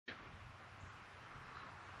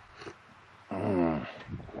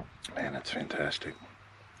Man, that's fantastic.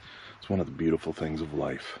 It's one of the beautiful things of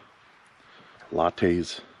life.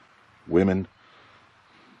 Lattes, women,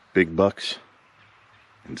 big bucks,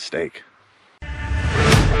 and steak.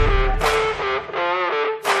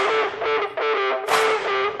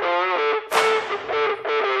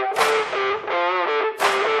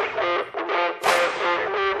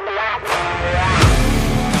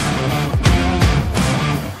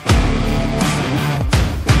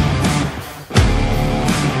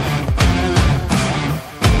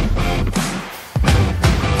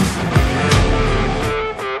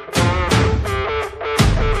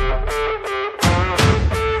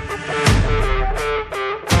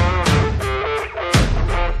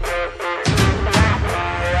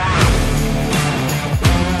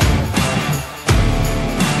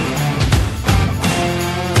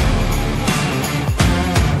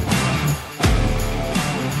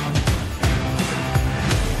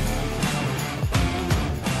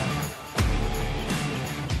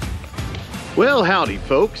 Well, howdy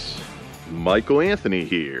folks, Michael Anthony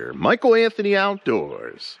here, Michael Anthony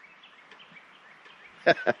Outdoors.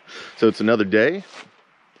 So it's another day,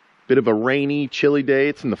 bit of a rainy, chilly day.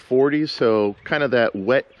 It's in the 40s, so kind of that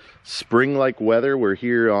wet spring-like weather. We're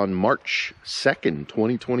here on March 2nd,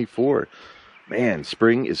 2024. Man,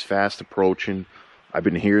 spring is fast approaching. I've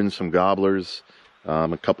been hearing some gobblers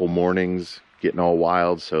a couple mornings getting all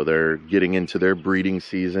wild, so they're getting into their breeding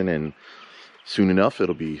season, and soon enough,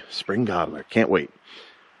 it'll be spring gobbler. Can't wait.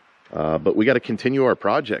 But we got to continue our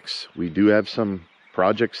projects. We do have some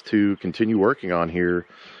projects to continue working on here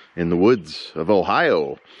in the woods of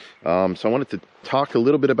Ohio. So I wanted to talk a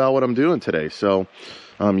little bit about what I'm doing today. So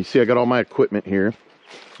you see I got all my equipment here.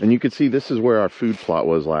 And you can see this is where our food plot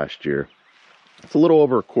was last year. It's a little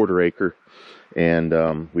over a 1/4 acre.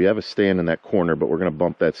 And we have a stand in that corner, but we're going to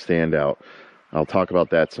bump that stand out. I'll talk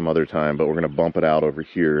about that some other time, but we're going to bump it out over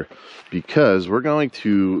here because we're going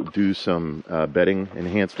to do some bedding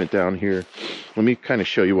enhancement down here. Let me kind of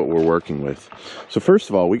show you what we're working with. So first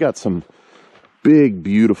of all, we got some big,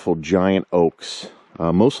 beautiful, giant oaks,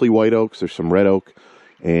 mostly white oaks. There's some red oak,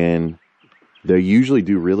 and they usually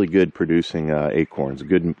do really good producing acorns,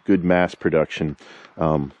 good mass production,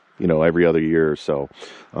 you know, every other year or so.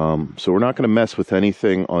 So we're not going to mess with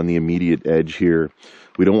anything on the immediate edge here.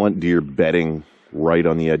 We don't want deer bedding right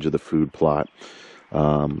on the edge of the food plot.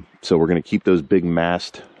 So we're going to keep those big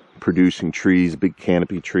mast producing trees, big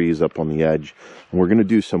canopy trees up on the edge. And we're going to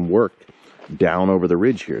do some work down over the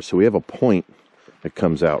ridge here. So we have a point that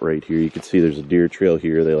comes out right here. You can see there's a deer trail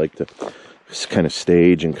here. They like to kind of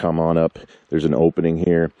stage and come on up. There's an opening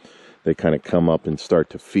here. They kind of come up and start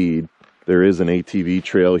to feed. There is an ATV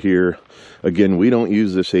trail here. Again, we don't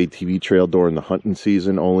use this ATV trail during the hunting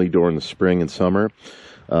season, only during the spring and summer,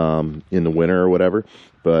 in the winter or whatever.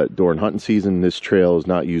 But during hunting season, this trail is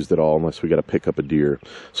not used at all unless we got to pick up a deer.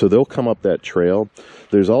 So they'll come up that trail.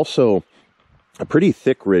 There's also a pretty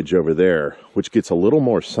thick ridge over there, which gets a little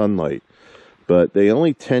more sunlight, but they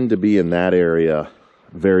only tend to be in that area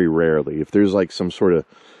very rarely. If there's like some sort of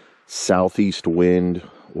southeast wind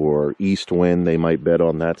or east wind, they might bed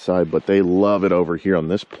on that side, but they love it over here on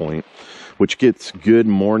this point, which gets good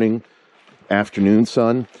morning, afternoon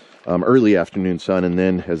sun, early afternoon sun, and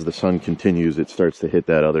then as the sun continues, it starts to hit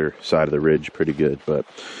that other side of the ridge pretty good. But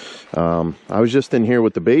I was just in here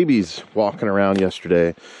with the babies walking around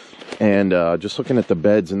yesterday and just looking at the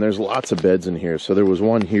beds, and there's lots of beds in here. So there was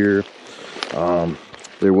one here,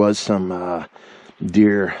 there was some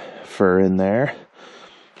deer fur in there.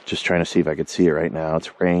 Just trying to see if I could see it right now.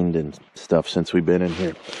 It's rained and stuff since we've been in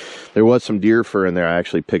here. There was some deer fur in there. I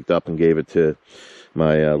actually picked up and gave it to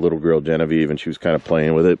my little girl Genevieve, and she was kind of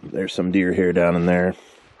playing with it. There's some deer hair down in there.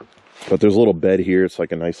 But there's a little bed here. It's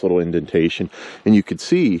like a nice little indentation. And you could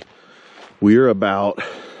see we're about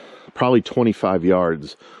probably 25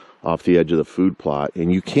 yards off the edge of the food plot.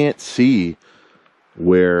 And you can't see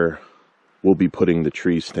where we'll be putting the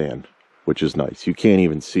tree stand, which is nice. You can't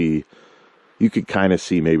even see. You could kind of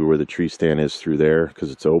see maybe where the tree stand is through there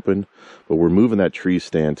because it's open, but we're moving that tree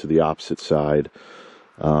stand to the opposite side.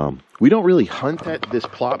 We don't really hunt at this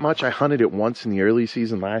plot much. I hunted it once in the early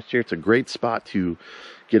season last year. It's a great spot to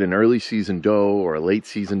get an early season doe or a late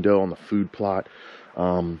season doe on the food plot.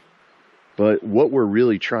 But what we're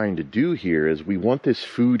really trying to do here is we want this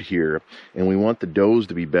food here, and we want the does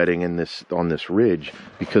to be bedding in this on this ridge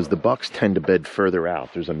because the bucks tend to bed further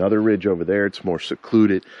out. There's another ridge over there. It's more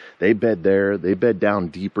secluded. They bed there. They bed down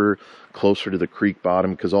deeper, closer to the creek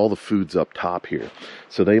bottom because all the food's up top here.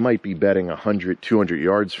 So they might be bedding 100, 200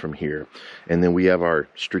 yards from here. And then we have our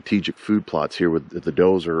strategic food plots here with the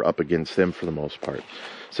does are up against them for the most part.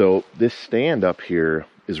 So this stand up here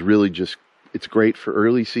is really just It's great for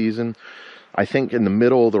early season. I think in the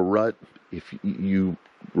middle of the rut, if you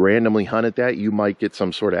randomly hunt at that, you might get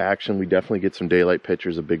some sort of action. We definitely get some daylight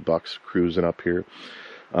pictures of big bucks cruising up here.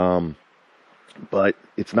 But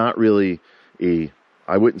it's not really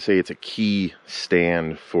I wouldn't say it's a key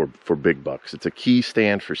stand for big bucks. It's a key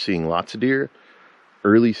stand for seeing lots of deer,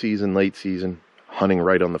 early season, late season, hunting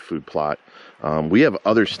right on the food plot. We have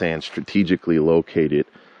other stands strategically located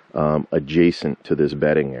adjacent to this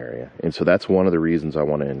bedding area. And so that's one of the reasons I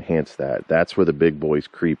want to enhance that. That's where the big boys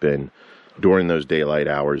creep in during those daylight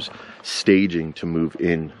hours, staging to move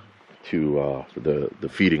in to the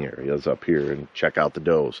feeding areas up here and check out the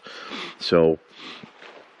does. So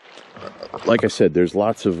like I said, there's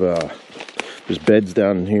lots of there's beds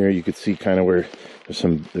down in here. You could see kind of where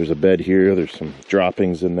there's a bed here, there's some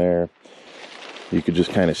droppings in there. You could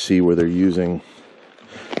just kind of see where they're using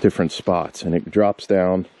different spots, and it drops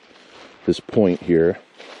down this point here.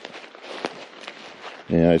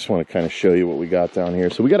 And I just want to kind of show you what we got down here.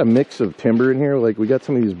 So we got a mix of timber in here. Like, we got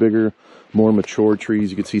some of these bigger, more mature trees.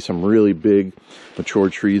 You can see some really big mature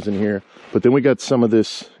trees in here. But then we got some of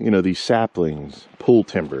this, you know, these saplings, pull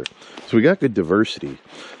timber. So we got good diversity.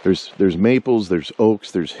 There's maples, there's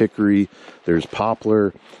oaks, there's hickory, there's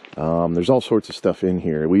poplar. There's all sorts of stuff in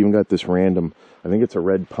here. We even got this random, I think it's a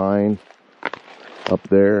red pine up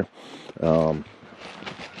there. But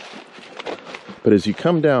as you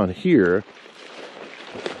come down here,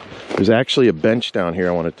 there's actually a bench down here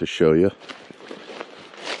I wanted to show you.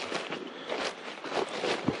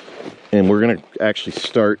 And we're going to actually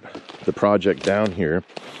start the project down here.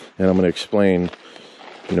 And I'm going to explain,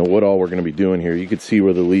 you know, what all we're going to be doing here. You can see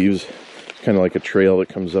where the leaves, kind of like a trail that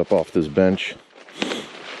comes up off this bench.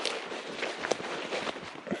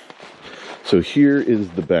 So here is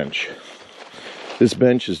the bench. This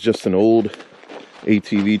bench is just an old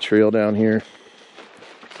ATV trail down here.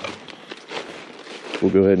 We'll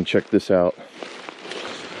go ahead and check this out.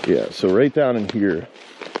 Yeah, so right down in here,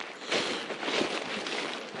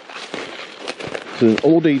 it's an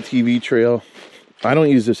old ATV trail. I don't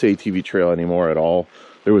use this ATV trail anymore at all.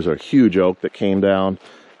 There was a huge oak that came down.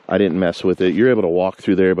 I didn't mess with it. You're able to walk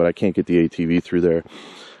through there, but I can't get the ATV through there.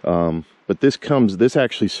 But this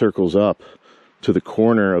actually circles up to the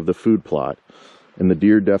corner of the food plot. And the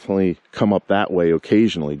deer definitely come up that way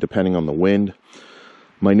occasionally, depending on the wind.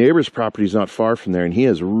 My neighbor's property is not far from there, and he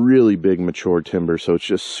has really big mature timber, so it's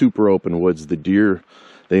just super open woods. The deer,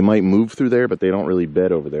 they might move through there, but they don't really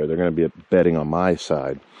bed over there. They're going to be bedding on my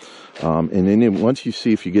side. And then once you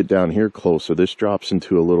see, if you get down here closer, this drops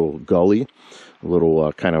into a little gully, a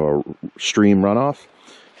little kind of a stream runoff,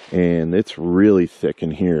 and it's really thick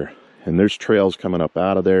in here. And there's trails coming up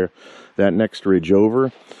out of there. That next ridge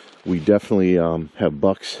over, we definitely have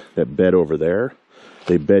bucks that bed over there.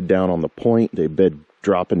 They bed down on the point. They bed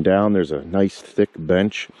dropping down. There's a nice thick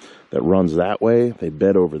bench that runs that way. They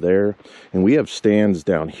bed over there. And we have stands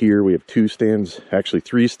down here. We have 2 stands, actually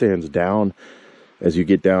 3 stands down. As you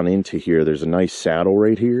get down into here, there's a nice saddle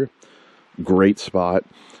right here. Great spot.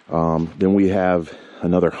 Then we have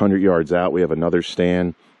another 100 yards out. We have another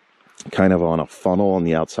stand kind of on a funnel on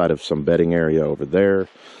the outside of some bedding area over there.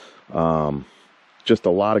 Just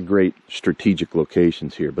a lot of great strategic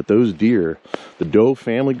locations here. But those deer, the doe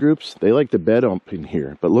family groups, they like to bed up in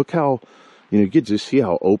here. But look how, you know, you get to see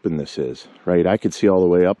how open this is, right? I could see all the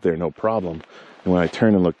way up there, no problem. And when I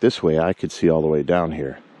turn and look this way, I could see all the way down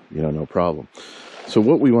here, you know, no problem. So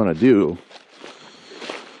what we want to do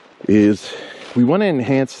is we want to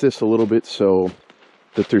enhance this a little bit so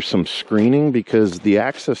that there's some screening, because the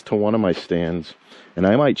access to one of my stands, and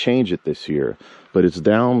I might change it this year, but it's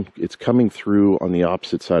down, it's coming through on the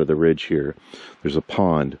opposite side of the ridge here. There's a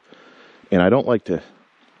pond, and I don't like to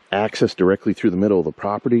access directly through the middle of the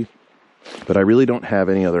property, but I really don't have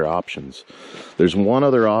any other options. There's one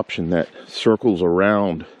other option that circles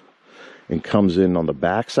around and comes in on the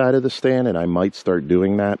back side of the stand, and I might start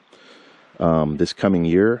doing that this coming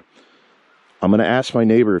year. I'm going to ask my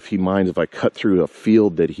neighbor if he minds if I cut through a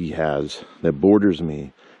field that he has that borders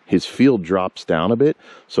me. His field drops down a bit,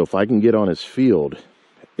 so if I can get on his field,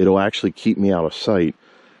 it'll actually keep me out of sight,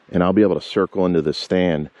 and I'll be able to circle into the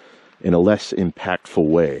stand in a less impactful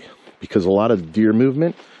way. Because a lot of deer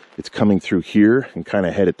movement, it's coming through here and kind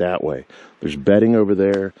of headed that way. There's bedding over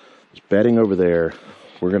there, there's bedding over there.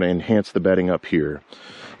 We're going to enhance the bedding up here.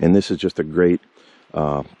 And this is just a great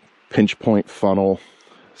pinch point funnel,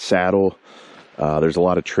 saddle. There's a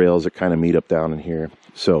lot of trails that kind of meet up down in here.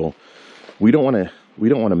 So we don't want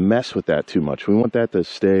to mess with that too much. We want that to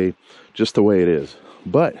stay just the way it is.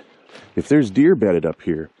 But if there's deer bedded up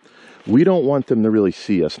here, we don't want them to really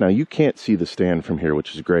see us. Now, you can't see the stand from here,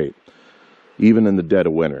 which is great, even in the dead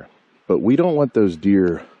of winter. but we don't want those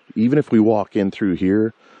deer, even if we walk in through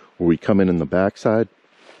here or we come in the backside,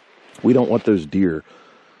 we don't want those deer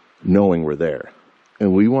knowing we're there.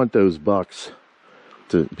 And we want those bucks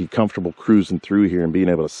to be comfortable cruising through here and being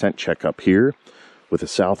able to scent check up here with a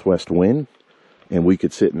southwest wind, and we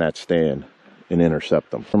could sit in that stand and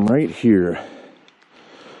intercept them. From right here,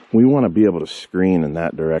 we want to be able to screen in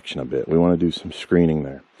that direction a bit. We want to do some screening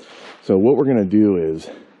there. So what we're going to do is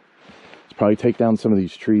probably take down some of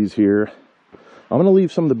these trees here. I'm going to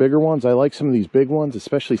leave some of the bigger ones. I like some of these big ones,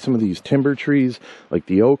 especially some of these timber trees like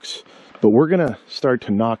the oaks. But we're going to start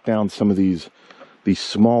to knock down some of these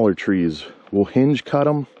smaller trees. We'll hinge cut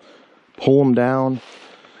them, pull them down.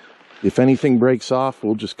 If anything breaks off,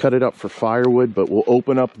 we'll just cut it up for firewood, but we'll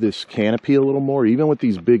open up this canopy a little more. Even with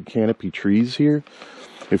these big canopy trees here,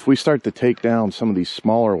 if we start to take down some of these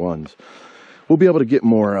smaller ones, we'll be able to get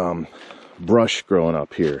more brush growing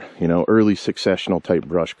up here, you know, early successional type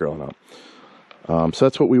brush growing up. So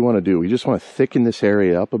that's what we want to do. We just want to thicken this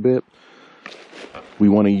area up a bit. We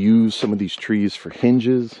want to use some of these trees for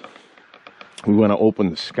hinges. We want to open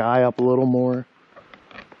the sky up a little more.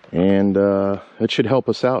 And it should help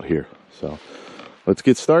us out here. So let's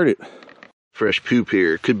get started. Fresh poop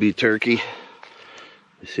here. Could be turkey.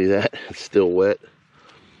 You see that? It's still wet.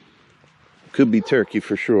 Could be turkey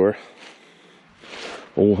for sure.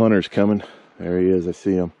 Old Hunter's coming. There he is. I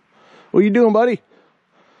see him. What you doing, buddy?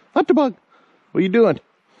 Hunter bug. What you doing?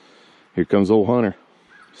 Here comes old Hunter.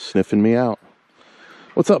 Sniffing me out.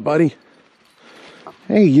 What's up, buddy?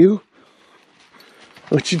 Hey, you.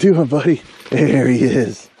 What you doing, buddy? There he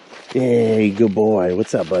is. Hey, good boy.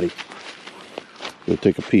 What's up, buddy? Go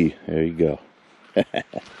take a pee. There you go.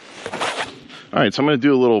 All right, so I'm going to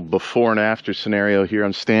do a little before and after scenario here.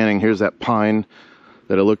 I'm standing. Here's that pine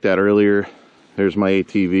that I looked at earlier. There's my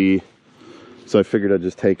ATV. So I figured I'd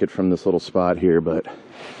just take it from this little spot here. But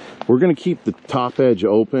we're going to keep the top edge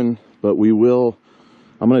open. But we will...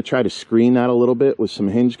 I'm going to try to screen that a little bit with some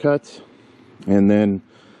hinge cuts. And then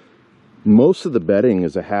most of the bedding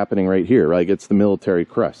is happening right here. Like, it's the military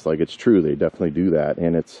crest. Like, it's true. They definitely do that.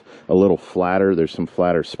 And it's a little flatter. There's some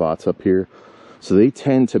flatter spots up here. So they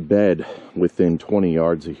tend to bed within 20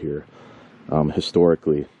 yards of here,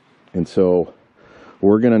 historically. And so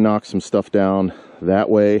we're going to knock some stuff down that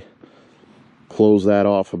way, close that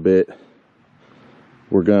off a bit.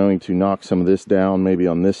 We're going to knock some of this down, maybe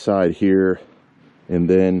on this side here. And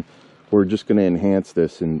then we're just going to enhance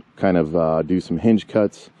this and kind of do some hinge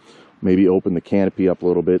cuts, maybe open the canopy up a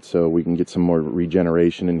little bit so we can get some more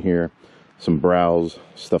regeneration in here, some browse,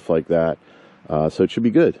 stuff like that. So it should be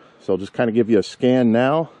good. So I'll just kind of give you a scan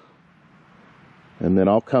now, and then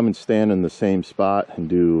I'll come and stand in the same spot and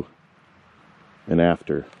do an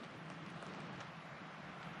after.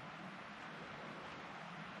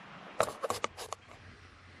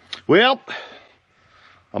 Well,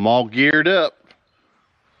 I'm all geared up.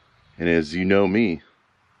 And as you know me,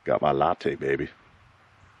 got my latte, baby.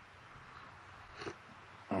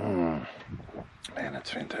 Man,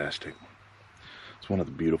 that's fantastic. It's one of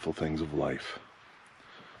the beautiful things of life.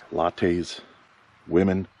 Lattes,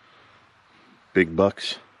 women, big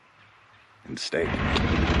bucks, and steak. All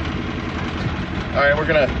right, we're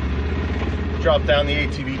gonna drop down the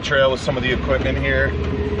ATV trail with some of the equipment here.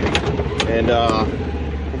 And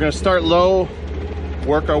we're gonna start low,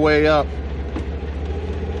 work our way up.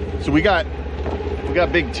 So we got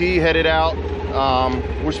Big T headed out.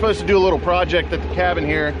 We're supposed to do a little project at the cabin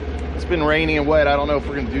here. It's been rainy and wet. I don't know if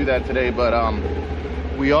we're gonna do that today, but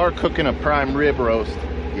we are cooking a prime rib roast.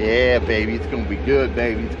 Yeah, baby, it's gonna be good,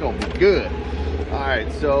 baby. It's gonna be good. All right,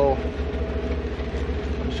 so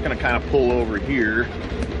I'm just gonna kind of pull over here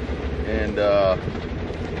and so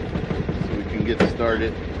we can get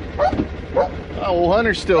started. Oh, well,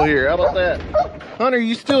 Hunter's still here. How about that? Hunter,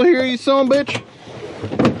 you still here, you son of a bitch?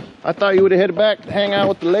 I thought you would have headed back to hang out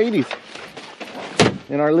with the ladies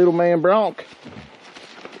and our little man Bronk.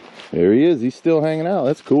 There he is. He's still hanging out.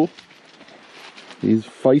 That's cool. He's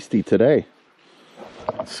feisty today.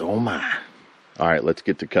 So am I. All right, let's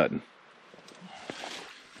get to cutting.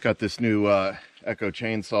 Got this new Echo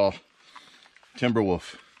chainsaw,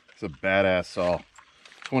 Timberwolf. It's a badass saw.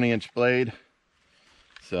 20-inch blade.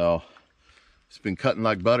 So it's been cutting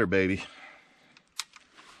like butter, baby.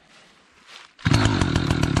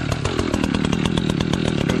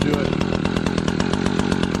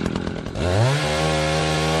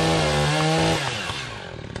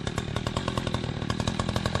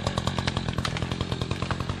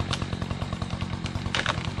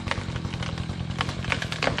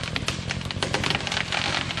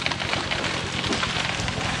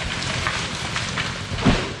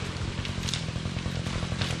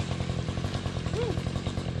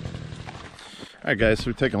 All right, guys, so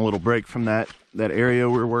we're taking a little break from that area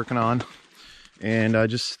we were working on, and I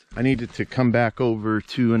needed to come back over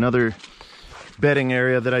to another bedding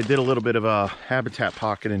area that I did a little bit of a habitat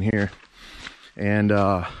pocket in here, and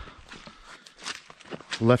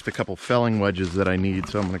left a couple felling wedges that I need,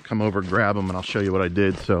 so I'm going to come over, grab them, and I'll show you what I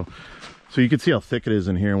did. So you can see how thick it is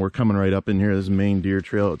in here, and we're coming right up in here. This is main deer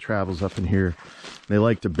trail. It travels up in here. They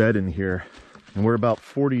like to bed in here, and we're about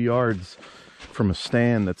 40 yards from a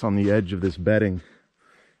stand that's on the edge of this bedding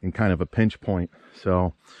in kind of a pinch point.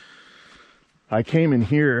 So I came in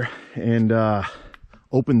here and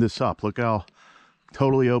opened this up. Look how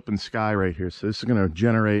totally open sky right here. So this is going to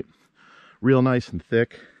generate real nice and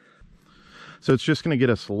thick. So it's just going to get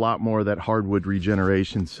us a lot more of that hardwood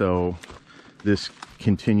regeneration. So this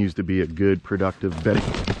continues to be a good productive bedding.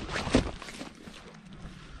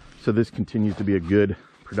 So this continues to be a good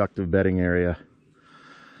productive bedding area.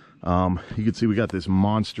 You can see we got this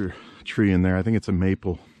monster tree in there. I think it's a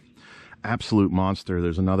maple. Absolute monster.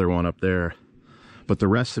 There's another one up there, but the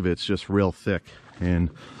rest of it's just real thick,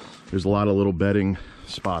 and there's a lot of little bedding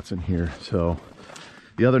spots in here. So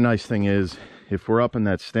the other nice thing is, if we're up in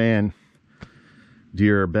that stand,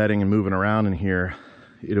 deer are bedding and moving around in here,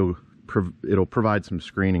 it'll provide some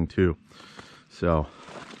screening too. So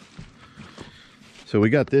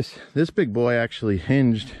we got this big boy actually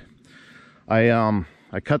hinged.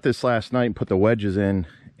 I cut this last night and put the wedges in,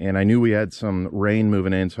 and I knew we had some rain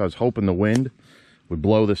moving in, so I was hoping the wind would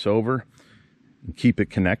blow this over and keep it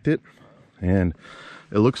connected, and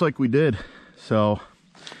it looks like we did. So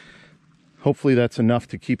hopefully that's enough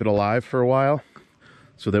to keep it alive for a while,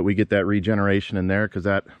 so that we get that regeneration in there, because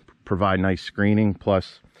that provide nice screening.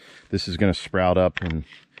 Plus this is going to sprout up and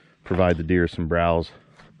provide the deer some browse.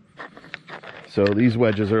 So these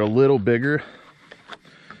wedges are a little bigger,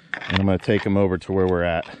 and I'm going to take them over to where we're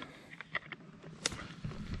at.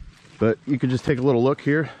 But you can just take a little look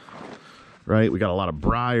here, right? We got a lot of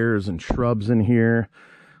briars and shrubs in here.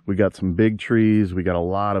 We got some big trees. We got a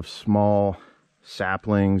lot of small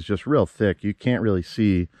saplings, just real thick. You can't really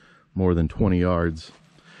see more than 20 yards.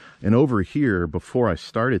 And over here, before I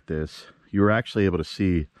started this, you were actually able to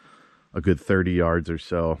see a good 30 yards or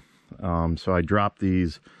so. So I dropped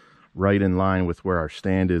these right in line with where our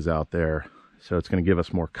stand is out there. So it's going to give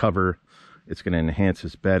us more cover. It's going to enhance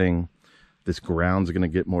this bedding. This ground's going to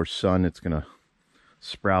get more sun. It's going to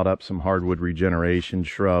sprout up some hardwood regeneration,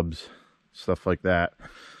 shrubs, stuff like that.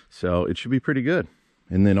 So it should be pretty good.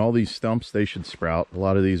 And then all these stumps, they should sprout. A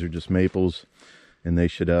lot of these are just maples, and they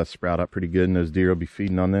should sprout up pretty good, and those deer will be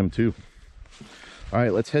feeding on them too. All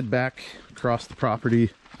right, let's head back across the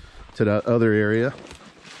property to the other area,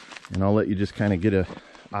 and I'll let you just kind of get a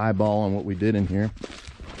eyeball on what we did in here.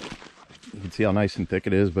 You can see how nice and thick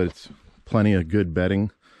it is, but it's plenty of good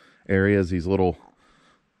bedding areas. These little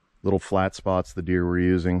flat spots the deer were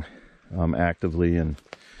using actively. And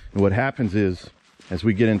what happens is, as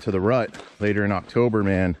we get into the rut later in October,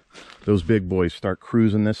 man, those big boys start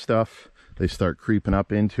cruising this stuff. They start creeping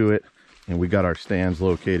up into it, and we got our stands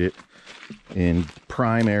located in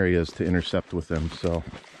prime areas to intercept with them. So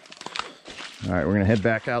all right, we're gonna head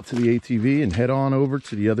back out to the ATV and head on over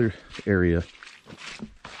to the other area.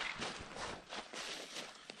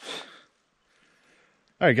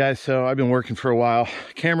 All right, guys, so I've been working for a while.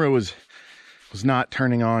 Camera was not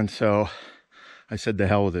turning on, so I said the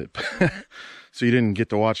hell with it. So you didn't get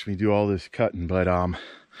to watch me do all this cutting, but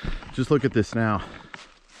just look at this now.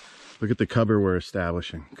 Look at the cover we're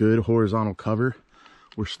establishing. Good horizontal cover.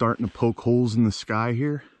 We're starting to poke holes in the sky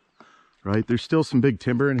here, right? There's still some big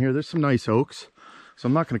timber in here. There's some nice oaks, so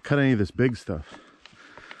I'm not going to cut any of this big stuff.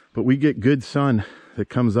 But we get good sun that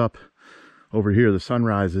comes up over here. The sun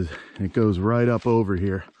rises and it goes right up over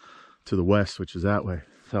here to the west, which is that way.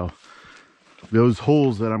 So those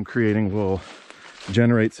holes that I'm creating will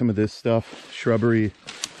generate some of this stuff, shrubbery,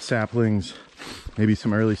 saplings, maybe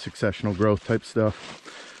some early successional growth type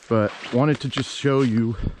stuff. But wanted to just show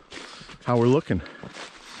you how we're looking.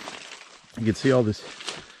 You can see all this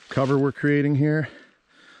cover we're creating here.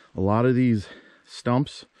 A lot of these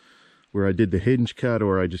stumps where I did the hinge cut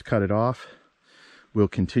or I just cut it off will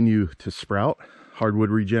continue to sprout hardwood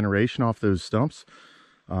regeneration off those stumps.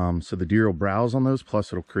 So the deer will browse on those,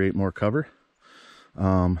 plus it'll create more cover.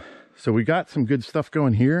 So we got some good stuff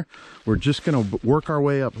going here. We're just gonna work our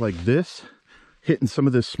way up like this, hitting some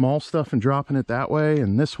of this small stuff and dropping it that way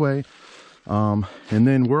and this way. And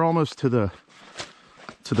then we're almost to the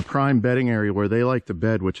prime bedding area where they like to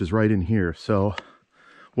bed, which is right in here. So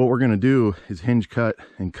what we're gonna do is hinge cut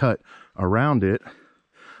and cut around it.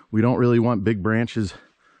 We don't really want big branches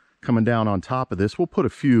coming down on top of this. We'll put a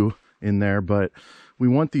few in there, but we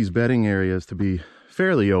want these bedding areas to be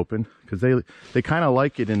fairly open, because they kind of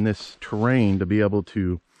like it in this terrain to be able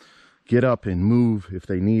to get up and move if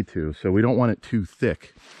they need to. So we don't want it too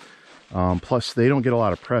thick. Plus they don't get a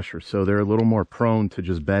lot of pressure, so they're a little more prone to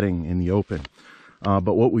just bedding in the open.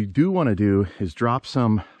 But what we do want to do is drop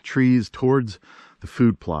some trees towards the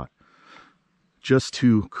food plot, just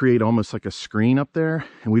to create almost like a screen up there.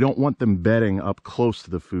 And we don't want them bedding up close to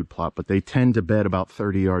the food plot, but they tend to bed about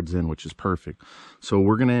 30 yards in, which is perfect. So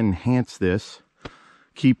we're going to enhance this,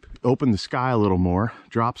 open the sky a little more,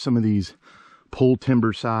 drop some of these pole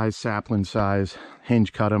timber size, sapling size,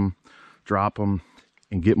 hinge cut them, drop them,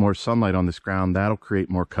 and get more sunlight on this ground. That'll create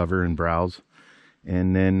more cover and browse.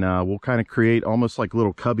 And then we'll kind of create almost like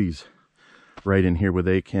little cubbies right in here where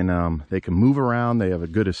they can move around. They have a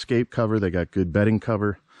good escape cover. They got good bedding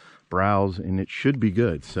cover, browse, and it should be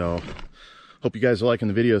good. So hope you guys are liking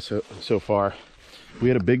the video so far. We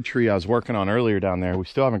had a big tree I was working on earlier down there. We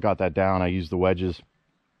still haven't got that down. I used the wedges.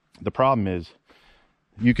 The problem is,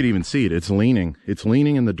 you could even see it. It's leaning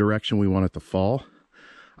in the direction we want it to fall.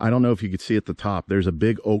 I don't know if you could see at the top. There's a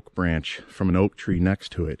big oak branch from an oak tree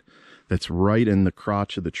next to it that's right in the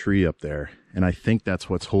crotch of the tree up there. And I think that's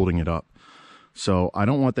what's holding it up. So I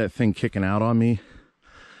don't want that thing kicking out on me.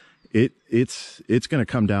 It's going to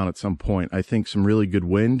come down at some point. I think some really good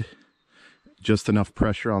wind, just enough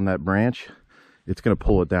pressure on that branch, it's going to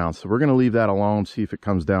pull it down. So we're going to leave that alone, see if it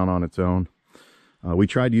comes down on its own. We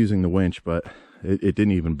tried using the winch, but it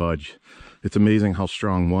didn't even budge. It's amazing how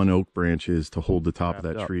strong one oak branch is to hold the top of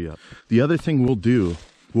that tree up. The other thing we'll do,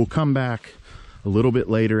 we'll come back a little bit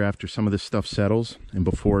later after some of this stuff settles and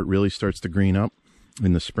before it really starts to green up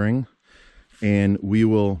in the spring. And we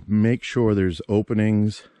will make sure there's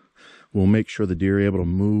openings. We'll make sure the deer are able to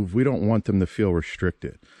move. We don't want them to feel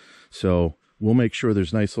restricted. So we'll make sure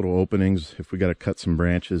there's nice little openings if we got to cut some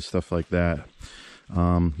branches, stuff like that.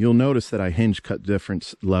 You'll notice that I hinge cut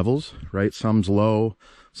different levels, right? Some's low,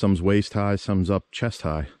 some's waist high, some's up chest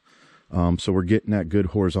high. So we're getting that good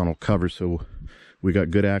horizontal cover. So we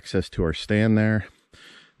got good access to our stand there.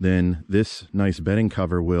 Then this nice bedding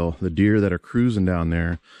cover the deer that are cruising down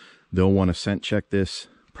there, they'll want to scent check this,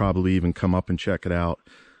 probably even come up and check it out.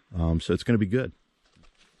 So it's going to be good.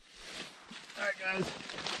 All right, guys,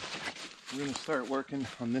 we're going to start working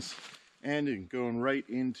on this end and going right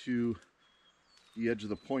into the edge of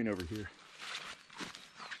the point over here.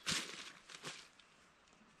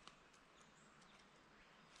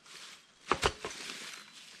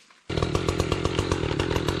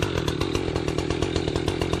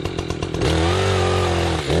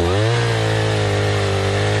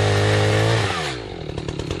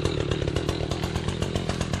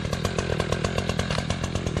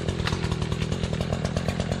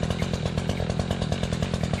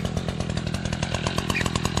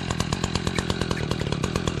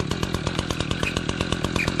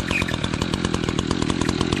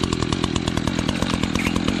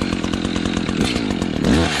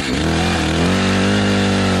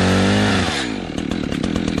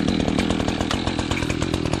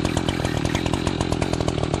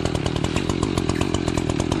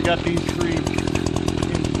 Got these three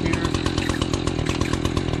hinges here.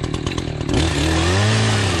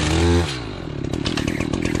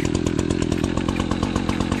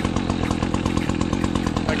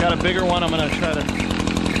 I got a bigger one. I'm going to try to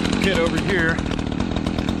get over here.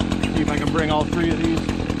 See if I can bring all three of these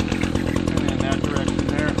in that direction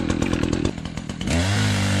there.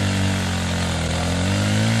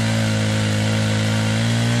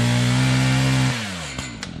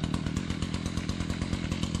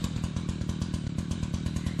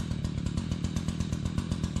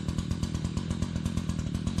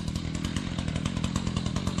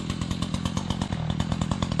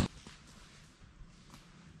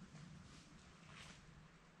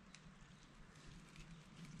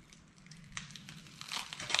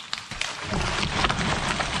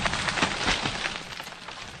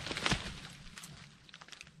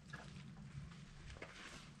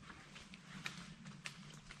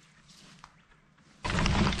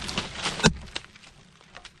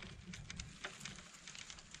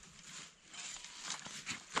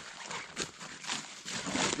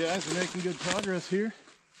 Guys, we're making good progress here.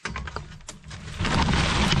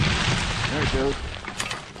 There it goes.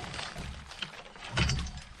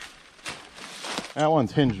 That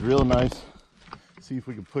one's hinged real nice. See if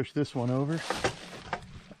we can push this one over.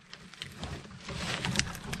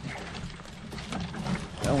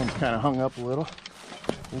 That one's kind of hung up a little.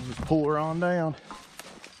 We'll just pull her on down.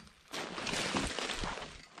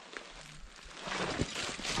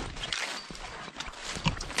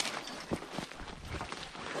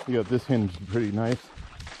 You got this hinge pretty nice.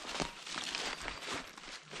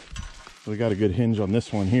 We got a good hinge on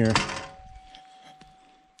this one here.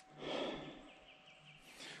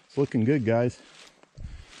 It's looking good, guys.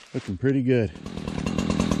 Looking pretty good.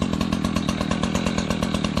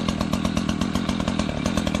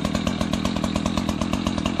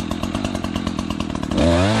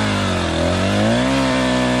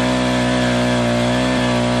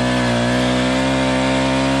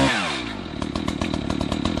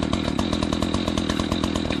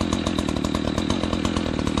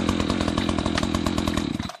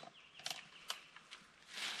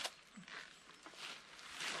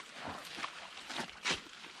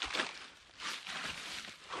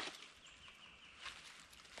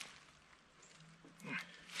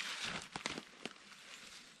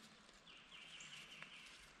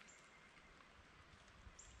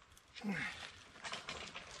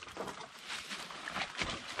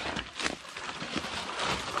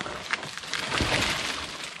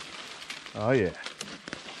 Oh yeah,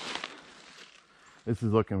 this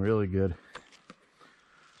is looking really good.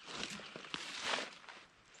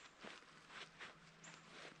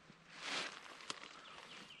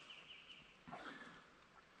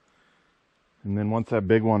 And then once that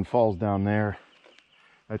big one falls down there,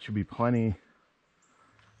 that should be plenty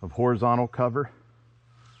of horizontal cover.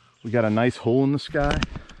 We got a nice hole in the sky,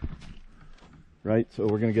 right? So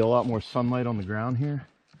we're gonna get a lot more sunlight on the ground here.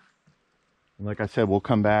 And like I said, we'll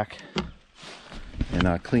come back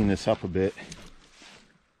and clean this up a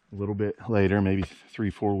little bit later, maybe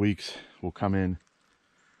 3-4 weeks. We'll come in,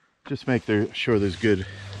 just make sure there's good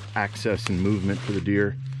access and movement for the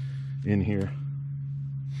deer in here.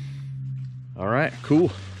 All right,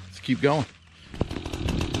 cool. Let's keep going.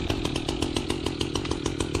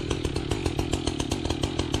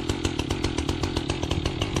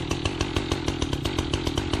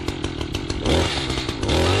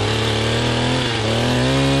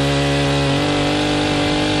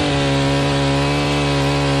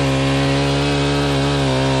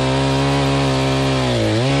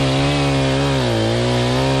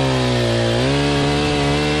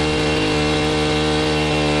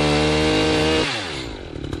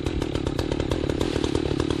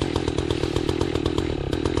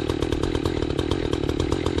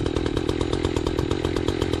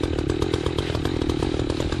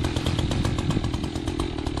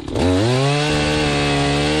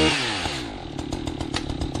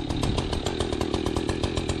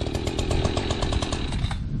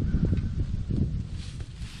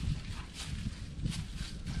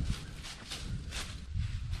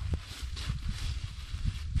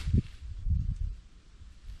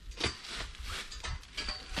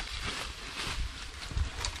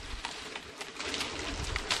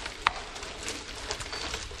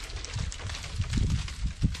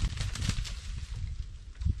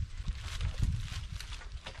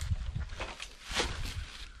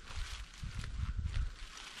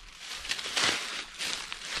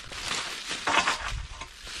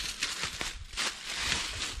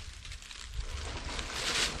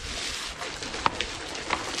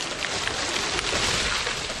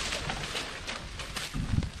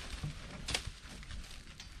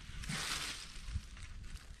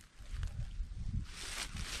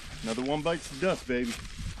 Another one bites the dust, baby.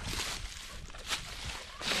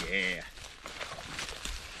 Yeah.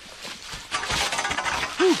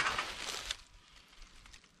 Whew.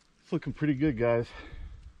 It's looking pretty good, guys.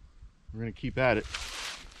 We're gonna keep at it.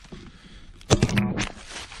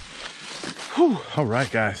 Whew. All right,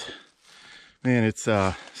 guys. Man, it's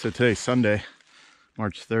so today's Sunday,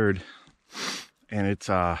 March 3rd, and it's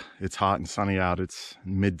hot and sunny out. It's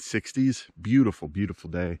mid-60s. Beautiful, beautiful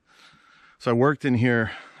day. So I worked in here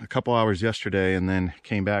a couple hours yesterday and then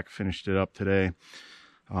came back, finished it up today.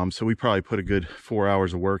 So we probably put a good 4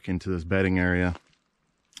 hours of work into this bedding area.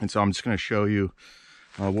 And so I'm just going to show you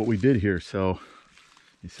what we did here. So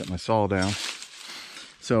let me set my saw down.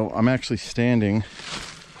 So I'm actually standing.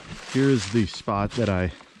 Here's the spot that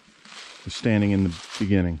I was standing in the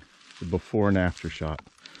beginning, the before and after shot.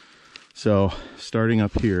 So starting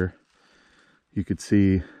up here, you could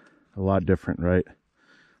see a lot different, right?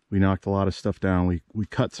 We knocked a lot of stuff down. We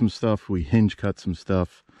cut some stuff. We hinge cut some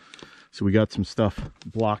stuff. So we got some stuff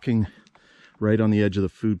blocking right on the edge of the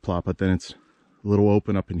food plot, but then it's a little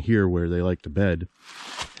open up in here where they like to bed.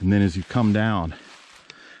 And then as you come down,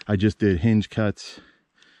 I just did hinge cuts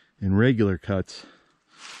and regular cuts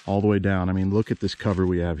all the way down. I mean, look at this cover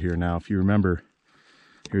we have here now. If you remember,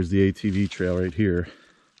 here's the ATV trail right here.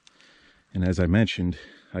 And as I mentioned,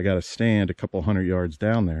 I got a stand a couple 100 yards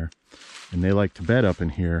down there, and they like to bed up in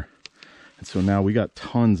here. And so now we got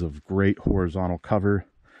tons of great horizontal cover.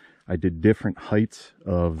 I did different heights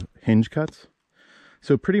of hinge cuts.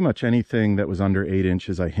 So pretty much anything that was under 8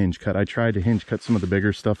 inches, I hinge cut. I tried to hinge cut some of the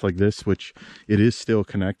bigger stuff like this, which it is still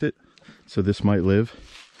connected. So this might live.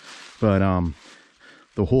 But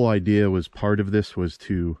the whole idea was, part of this was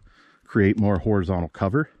to create more horizontal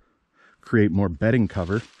cover, create more bedding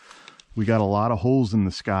cover. We got a lot of holes in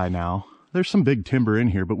the sky now. There's some big timber in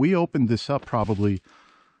here, but we opened this up probably,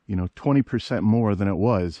 you know, 20% more than it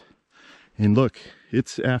was. And look,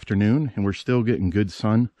 it's afternoon and we're still getting good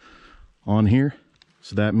sun on here.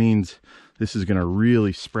 So that means this is going to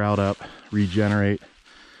really sprout up, regenerate.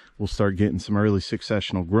 We'll start getting some early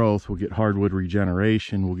successional growth. We'll get hardwood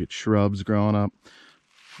regeneration. We'll get shrubs growing up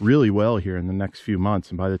really well here in the next few months.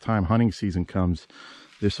 And by the time hunting season comes,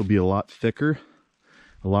 this will be a lot thicker,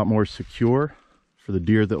 a lot more secure for the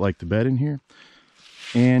deer that like to bed in here.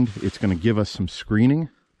 And it's going to give us some screening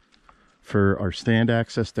for our stand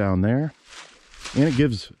access down there. And it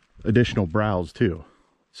gives additional browse too.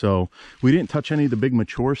 So we didn't touch any of the big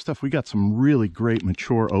mature stuff. We got some really great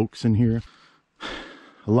mature oaks in here.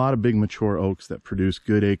 A lot of big mature oaks that produce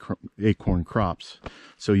good acorn crops.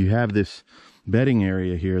 So you have this bedding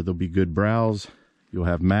area here. There'll be good browse. You'll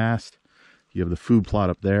have mast. You have the food plot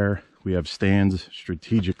up there. We have stands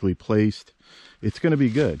strategically placed. It's going to be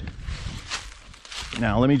good.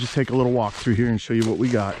 Now let me just take a little walk through here and show you what we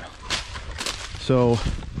got. So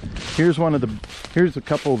here's a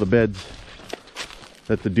couple of the beds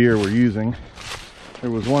that the deer were using.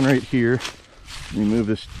 There was one right here. Let me move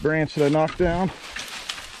this branch that I knocked down.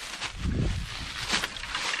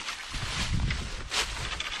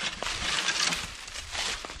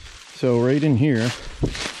 So right in here,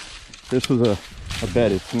 this was a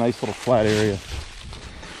bed. It's a nice little flat area.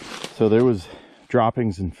 So there was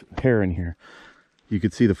droppings and hair in here. You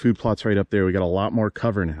could see the food plots right up there. We got a lot more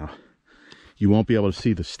cover now. You won't be able to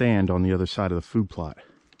see the stand on the other side of the food plot.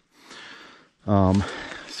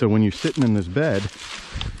 So when you're sitting in this bed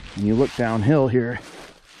and you look downhill here,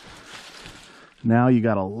 now you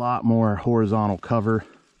got a lot more horizontal cover.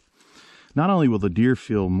 Not only will the deer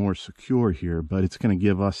feel more secure here, but it's going to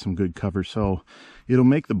give us some good cover. So it'll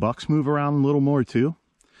make the bucks move around a little more too.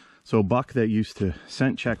 So a buck that used to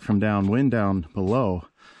scent check from downwind down below,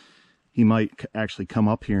 he might actually come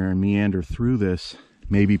up here and meander through this,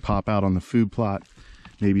 maybe pop out on the food plot,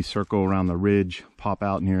 maybe circle around the ridge, pop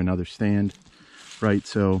out near another stand, right?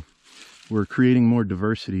 So we're creating more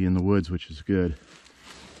diversity in the woods, which is good.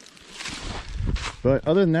 But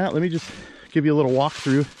other than that, let me just give you a little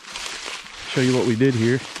walkthrough, show you what we did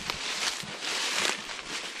here.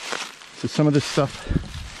 So some of this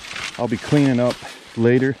stuff I'll be cleaning up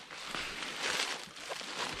later.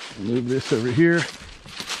 Move this over here.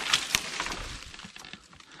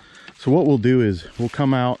 So what we'll do is we'll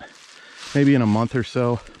come out maybe in a month or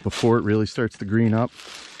so before it really starts to green up,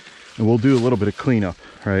 and we'll do a little bit of cleanup,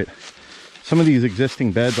 right? Some of these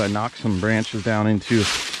existing beds I knocked some branches down into.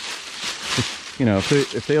 You know,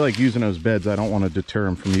 if they like using those beds, I don't want to deter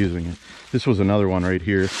them from using it. This was another one right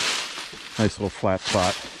here. Nice little flat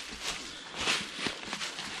spot.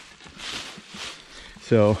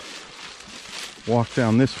 So walk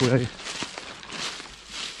down this way.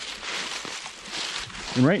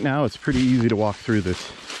 And right now it's pretty easy to walk through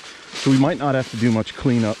this. So we might not have to do much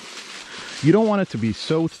cleanup. You don't want it to be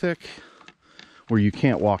so thick where you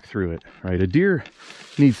can't walk through it, right? A deer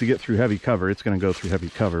needs to get through heavy cover. It's going to go through heavy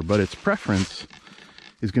cover, but its preference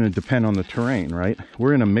is going to depend on the terrain, right?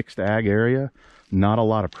 We're in a mixed ag area, not a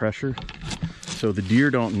lot of pressure. So the deer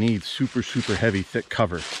don't need super, super heavy, thick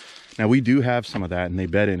cover. Now we do have some of that and they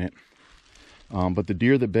bed in it. But the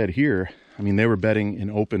deer that bed here, I mean, they were bedding in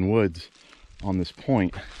open woods on this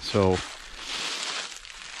point. So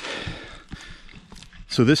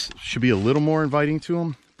this should be a little more inviting to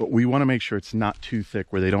them, but we want to make sure it's not too thick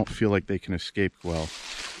where they don't feel like they can escape well.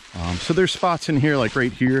 So there's spots in here, like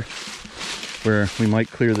right here, where we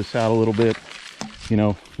might clear this out a little bit. You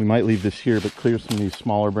know, we might leave this here, but clear some of these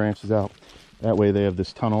smaller branches out. That way they have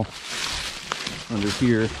this tunnel under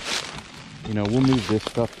here. You know, we'll move this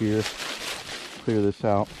stuff here, clear this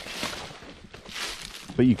out.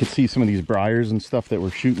 But you can see some of these briars and stuff that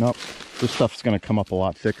we're shooting up. This stuff's going to come up a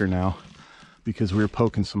lot thicker now because we were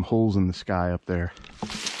poking some holes in the sky up there.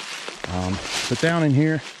 But down in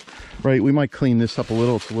here, right, we might clean this up a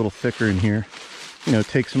little. It's a little thicker in here. You know,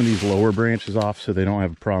 take some of these lower branches off so they don't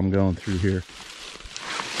have a problem going through here.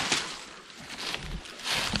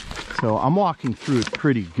 So I'm walking through it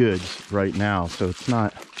pretty good right now, so it's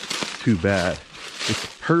not too bad.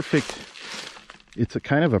 It's perfect. It's a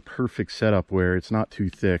kind of a perfect setup where it's not too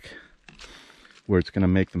thick, where it's going to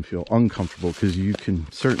make them feel uncomfortable, because you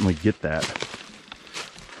can certainly get that.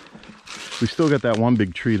 We still got that one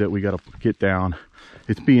big tree that we got to get down.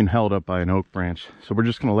 it's being held up by an oak branch. So we're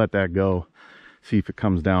just gonna let that go, see if it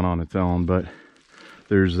comes down on its own. But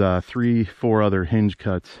there's 3-4 other hinge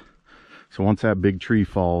cuts. So once that big tree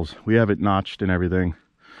falls, we have it notched and everything.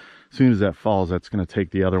 As soon as that falls, that's gonna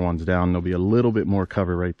take the other ones down. There'll be a little bit more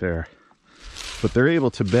cover right there. But they're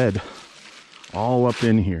able to bed all up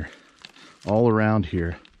in here, all around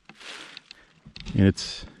here. And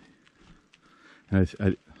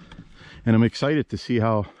I'm excited to see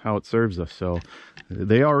how it serves us. So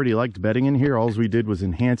they already liked bedding in here. All we did was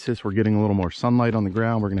enhance this. We're getting a little more sunlight on the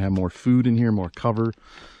ground. We're gonna have more food in here, more cover,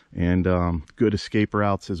 and good escape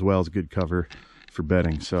routes as well as good cover for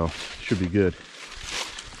bedding. So should be good.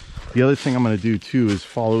 The other thing I'm gonna do too is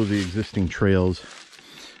follow the existing trails.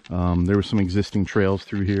 There were some existing trails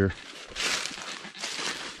through here.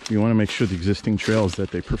 You want to make sure the existing trails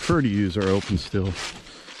that they prefer to use are open still.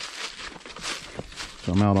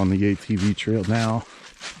 So I'm out on the ATV trail now.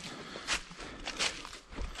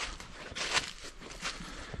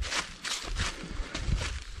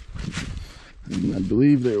 And I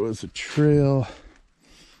believe there was a trail.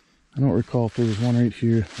 I don't recall if there was one right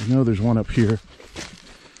here. I know there's one up here.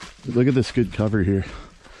 But look at this good cover here.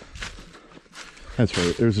 That's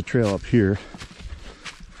right, there's a trail up here.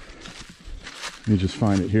 Let me just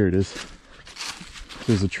find it. Here it is.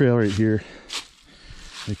 There's a trail right here.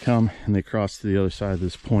 They come and they cross to the other side of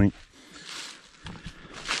this point.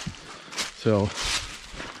 So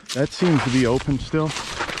that seems to be open still.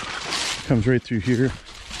 It comes right through here.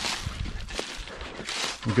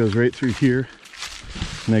 It goes right through here.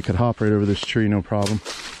 And they could hop right over this tree, no problem.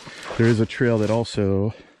 There is a trail that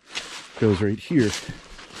also goes right here.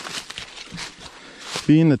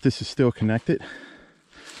 Being that this is still connected,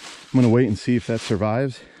 I'm gonna wait and see if that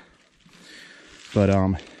survives.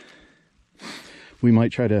 But we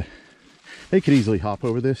might try to, they could easily hop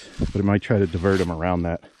over this, but it might try to divert them around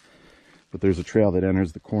that. But there's a trail that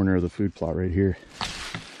enters the corner of the food plot right here.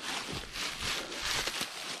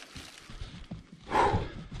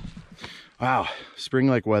 Wow,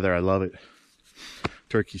 spring-like weather, I love it.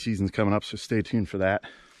 Turkey season's coming up, so stay tuned for that.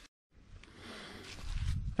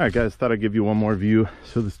 All right, guys, thought I'd give you one more view.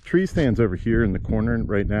 So this tree stands over here in the corner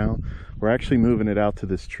right now. We're actually moving it out to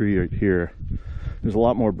this tree right here. There's a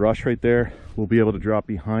lot more brush right there. We'll be able to drop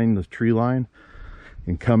behind the tree line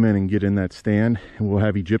and come in and get in that stand, and we'll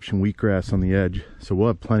have Egyptian wheatgrass on the edge. So we'll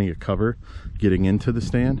have plenty of cover getting into the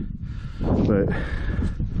stand. But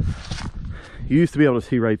you used to be able to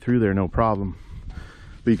see right through there, no problem.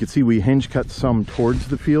 But you can see we hinge cut some towards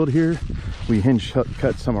the field here. We hinge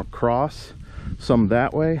cut some across, some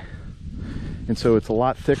that way. And so it's a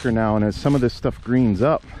lot thicker now, and as some of this stuff greens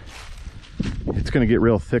up, it's going to get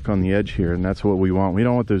real thick on the edge here, and that's what we want. We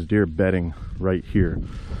don't want those deer bedding right here.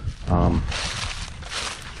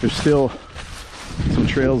 There's still some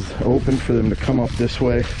trails open for them to come up this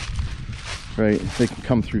way, right? They can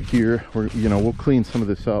come through here, or we'll clean some of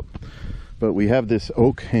this up. But we have this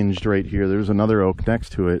oak hinged right here. There's another oak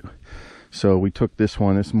next to it, so we took this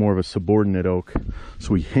one. It's more of a subordinate oak,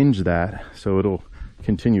 so we hinged that so it'll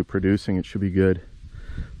continue producing. It should be good.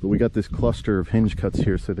 But we got this cluster of hinge cuts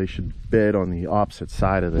here, so they should bed on the opposite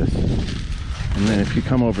side of this. And then if you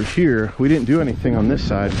come over here, we didn't do anything on this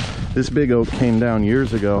side. This big oak came down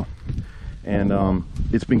years ago, and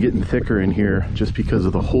it's been getting thicker in here just because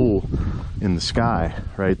of the hole in the sky,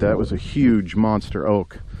 right? That was a huge monster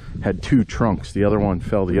oak, had 2 trunks. The other one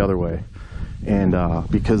fell the other way. And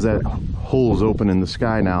because that hole is open in the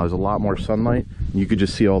sky now, there's a lot more sunlight. You could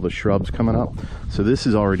just see all the shrubs coming up. So this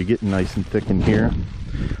is already getting nice and thick in here.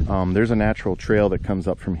 There's a natural trail that comes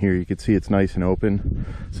up from here. You can see it's nice and open,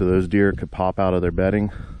 so those deer could pop out of their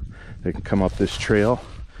bedding. They can come up this trail.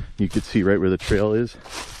 You can see right where the trail is.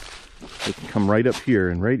 They can come right up here,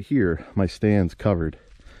 and right here my stand's covered.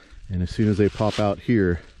 And as soon as they pop out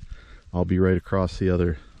here, I'll be right across the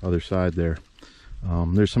other side there.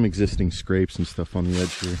 There's some existing scrapes and stuff on the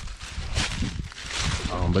edge here.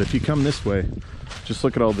 But if you come this way, just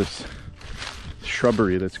look at all this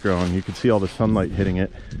shrubbery that's growing. You can see all the sunlight hitting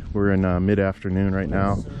it. We're in mid-afternoon right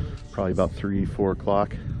now, probably about 3-4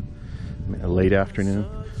 o'clock, late afternoon.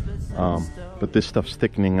 But this stuff's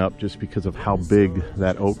thickening up just because of how big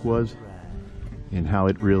that oak was and how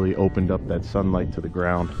it really opened up that sunlight to the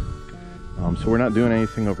ground. So we're not doing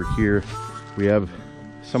anything over here. We have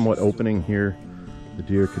somewhat opening here. The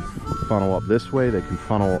deer could funnel up this way. They can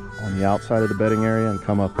funnel on the outside of the bedding area and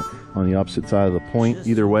come up on the opposite side of the point.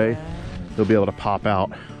 Either way, they'll be able to pop out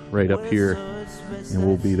right up here, and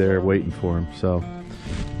we'll be there waiting for them. So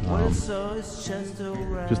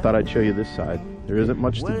just thought I'd show you this side. There isn't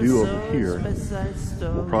much to do over here.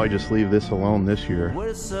 We'll probably just leave this alone this year,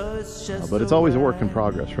 but it's always a work in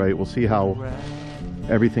progress, right? We'll see how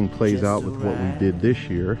everything plays out with what we did this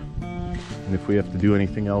year. And if we have to do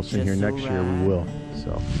anything else in here next year, we will.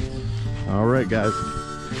 So, all right, guys.